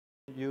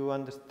You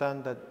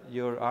understand that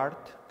your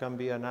art can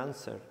be an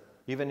answer,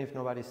 even if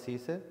nobody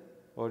sees it,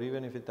 or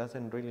even if it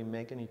doesn't really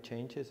make any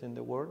changes in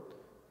the world,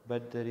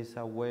 but there is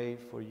a way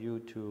for you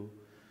to,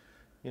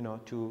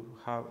 to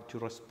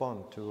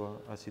respond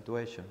to a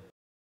situation.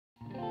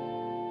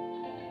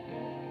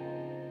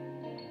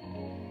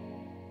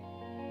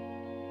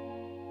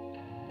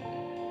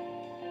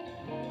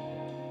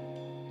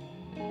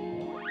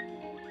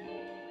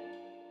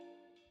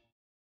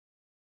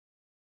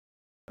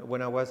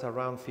 When I was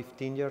around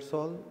 15 years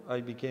old, I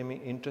became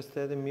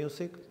interested in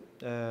music,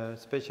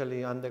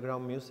 especially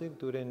underground music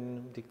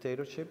during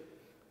dictatorship.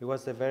 It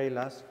was the very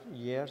last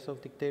years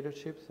of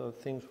dictatorship, so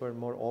things were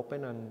more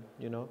open and,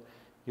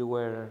 you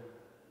were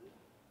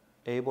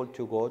able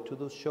to go to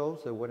those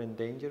shows. They weren't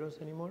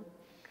dangerous anymore.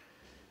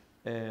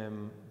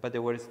 But they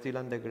were still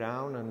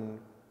underground and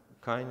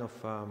kind of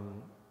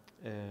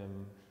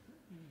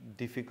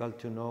difficult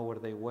to know where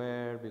they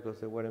were because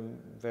they weren't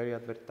very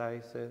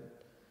advertised.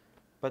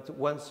 But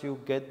once you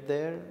get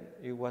there,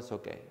 it was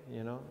okay,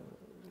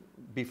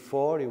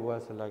 Before it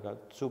was like a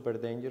super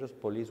dangerous.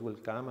 Police will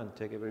come and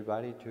take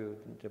everybody to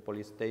the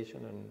police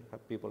station, and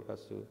people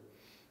has to,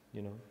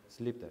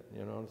 sleep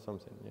there, or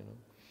something,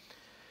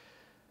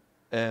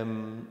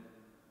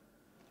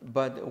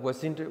 But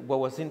what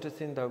was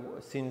interesting that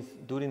since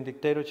during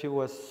dictatorship it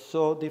was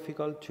so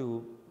difficult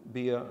to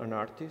be an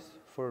artist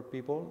for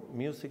people,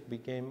 music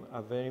became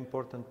a very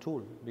important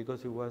tool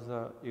because it was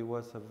a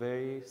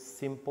very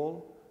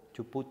simple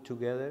to put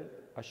together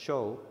a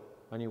show,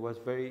 and it was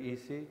very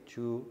easy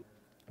to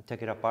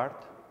take it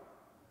apart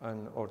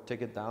or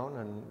take it down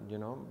and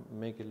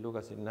make it look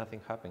as if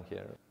nothing happened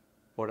here,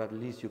 or at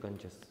least you can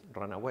just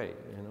run away,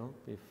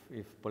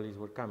 if police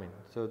were coming.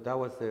 So that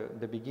was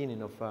the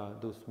beginning of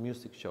those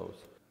music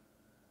shows.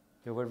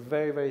 They were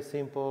very, very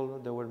simple.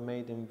 They were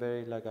made in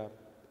very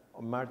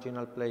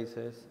marginal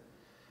places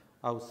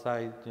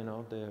outside,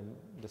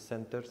 the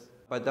centers.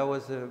 But that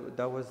was the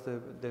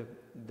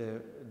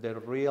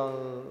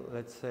real,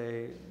 let's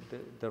say,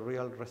 the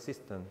real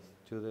resistance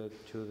to the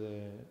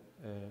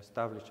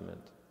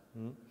establishment.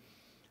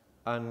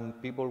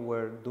 And people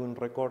were doing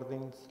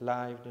recordings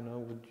live.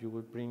 You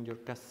would bring your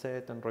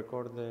cassette and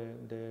record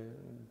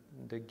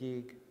the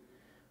gig,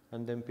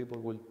 and then people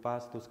would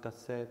pass those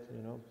cassettes.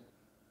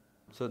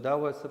 So that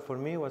was, for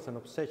me, was an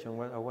obsession.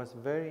 I was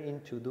very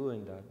into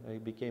doing that.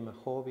 It became a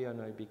hobby,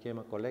 and I became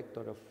a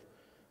collector of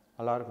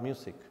a lot of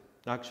music.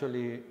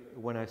 Actually,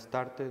 when I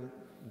started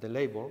the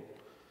label,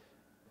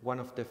 one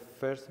of the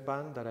first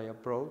bands that I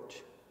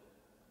approached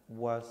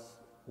was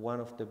one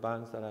of the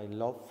bands that I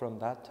loved from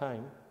that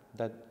time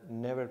that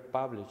never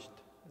published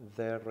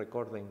their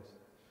recordings.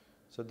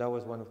 So that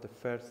was one of the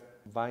first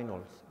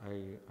vinyls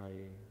I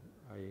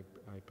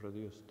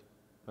produced.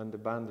 And the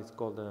band is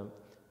called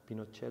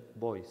Pinochet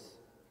Boys.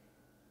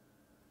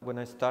 When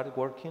I started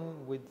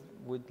working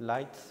with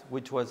lights,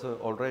 which was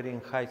already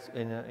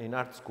in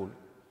art school,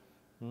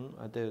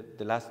 at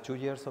the last 2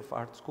 years of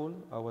art school,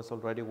 I was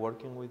already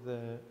working with,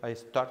 I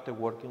started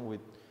working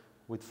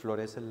with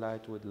fluorescent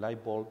lights, with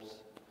light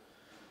bulbs.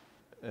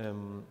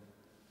 The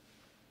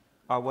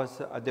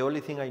only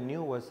thing I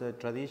knew was the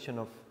tradition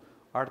of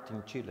art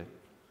in Chile.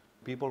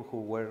 People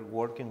who were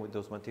working with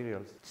those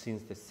materials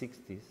since the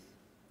 60s.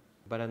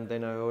 But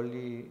then I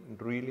only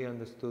really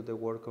understood the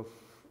work of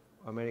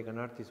American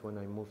artists when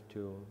I moved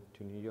to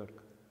New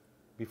York.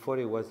 Before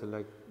it was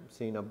like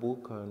seeing a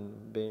book and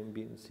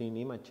seeing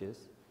images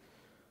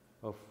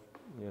of,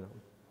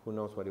 who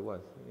knows what it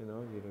was,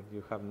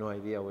 you have no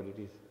idea what it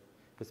is.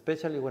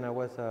 Especially when I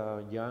was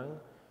young,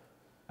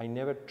 I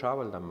never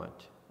traveled that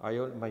much.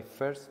 My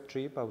first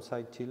trip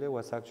outside Chile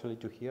was actually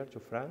to here, to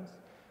France,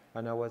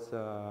 and I'm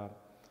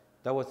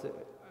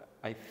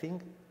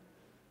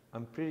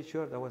pretty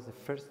sure that was the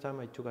first time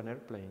I took an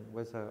airplane.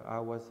 I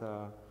was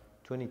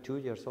 22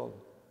 years old.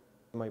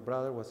 My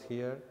brother was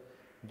here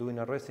doing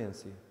a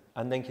residency,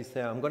 and then he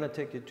said, I'm going to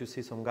take you to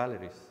see some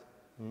galleries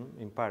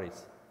in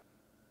Paris.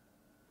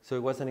 So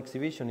it was an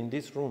exhibition in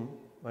this room,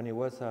 and it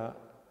was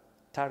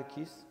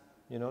turkeys,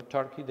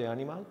 turkey, the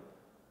animal,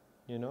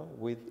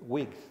 with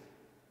wigs.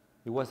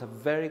 It was a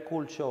very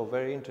cool show,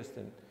 very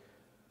interesting.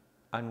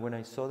 And when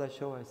I saw that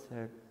show, I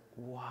said,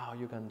 wow,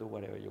 you can do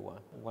whatever you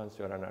want once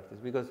you're an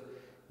artist. Because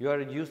you are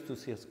used to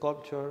see a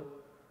sculpture,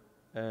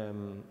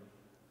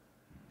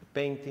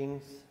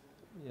 paintings,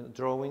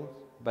 drawings,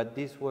 but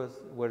this were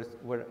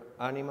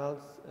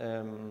animals,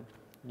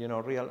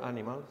 real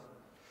animals,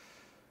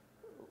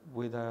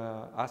 with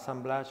an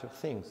assemblage of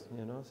things,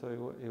 So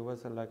it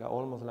was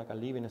almost like a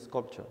living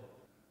sculpture.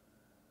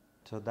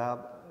 So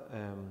that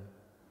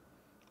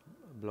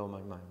blew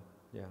my mind,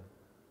 yeah.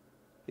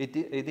 It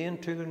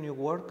didn't trigger new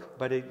work,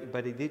 but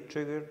it did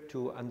trigger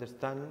to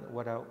understand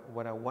what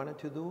I wanted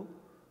to do.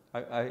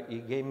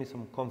 It gave me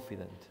some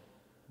confidence,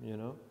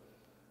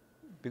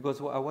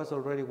 because I was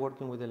already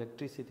working with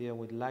electricity and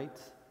with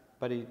lights,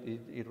 but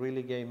it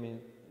really gave me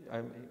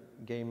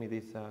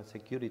this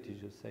security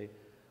to say,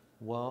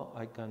 well,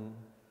 I can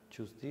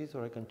choose this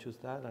or I can choose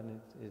that, and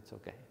it's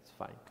okay, it's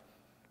fine.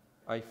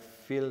 I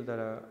feel that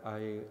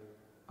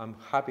I'm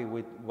happy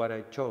with what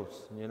I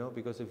chose, you know,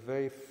 because it's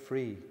very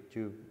free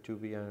to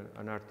be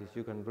an artist.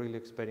 You can really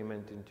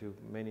experiment into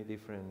many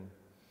different,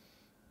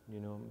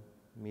 you know,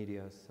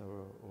 medias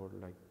or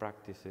like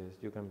practices.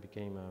 You can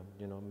become a,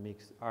 you know,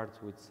 mix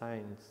arts with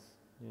science,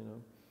 you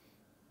know,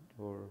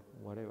 or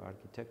whatever,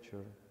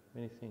 architecture,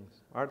 many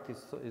things. Art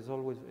is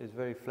always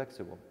very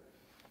flexible,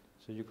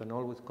 so you can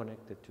always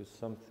connect it to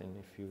something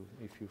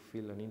if you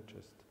feel an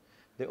interest.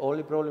 The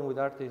only problem with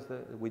art is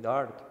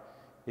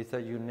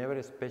that you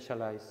never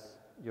specialize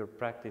your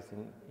practice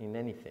in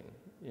anything,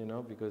 you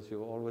know, because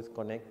you're always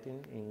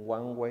connecting in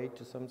one way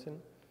to something,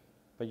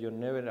 but you're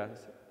never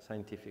as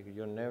scientific,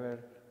 you're never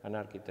an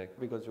architect,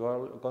 because you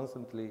are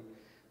constantly,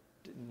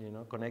 you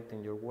know,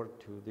 connecting your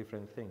work to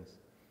different things.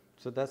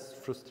 So that's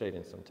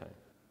frustrating sometimes.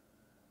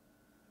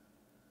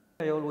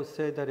 I always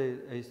say that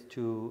it is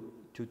to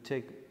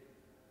take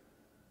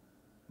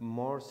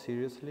more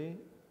seriously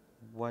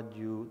what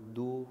you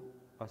do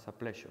as a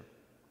pleasure.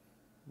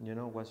 You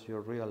know, what's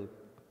your real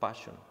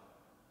passion?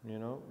 You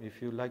know,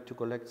 if you like to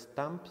collect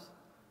stamps,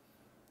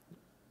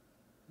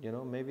 you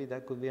know, maybe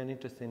that could be an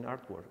interesting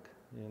artwork,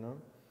 you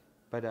know.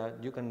 But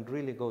you can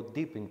really go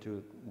deep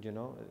into, you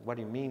know, what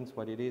it means,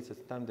 what it is, a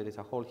stamp. There is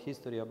a whole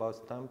history about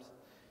stamps,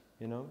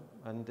 you know,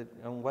 and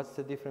what's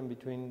the difference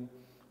between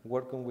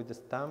working with the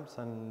stamps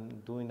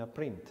and doing a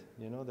print?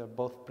 You know, they're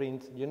both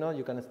prints. You know,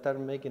 you can start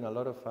making a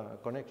lot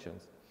of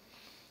connections.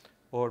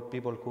 Or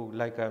people who,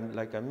 like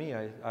me,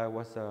 I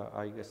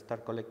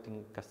start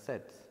collecting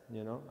cassettes,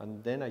 you know,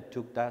 and then I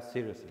took that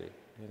seriously,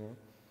 you know,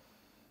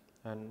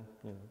 and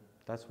you know,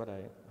 that's what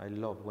I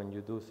love, when you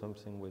do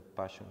something with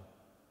passion.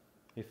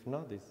 If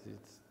not, it's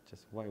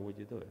just, why would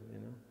you do it, you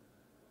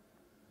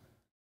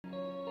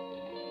know?